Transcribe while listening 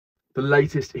The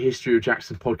latest History of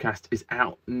Jackson podcast is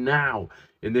out now.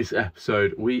 In this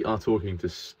episode, we are talking to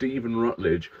Steven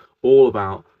Rutledge all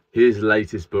about his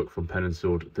latest book from Pen and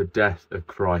Sword, The Death of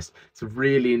Christ. It's a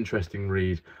really interesting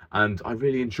read, and I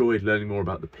really enjoyed learning more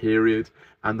about the period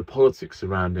and the politics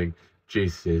surrounding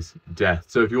Jesus' death.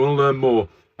 So if you want to learn more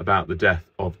about the death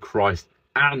of Christ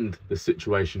and the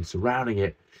situation surrounding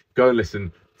it, go and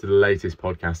listen to the latest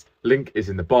podcast. Link is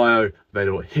in the bio,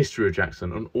 available at History of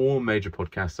Jackson on all major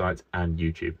podcast sites and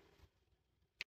YouTube.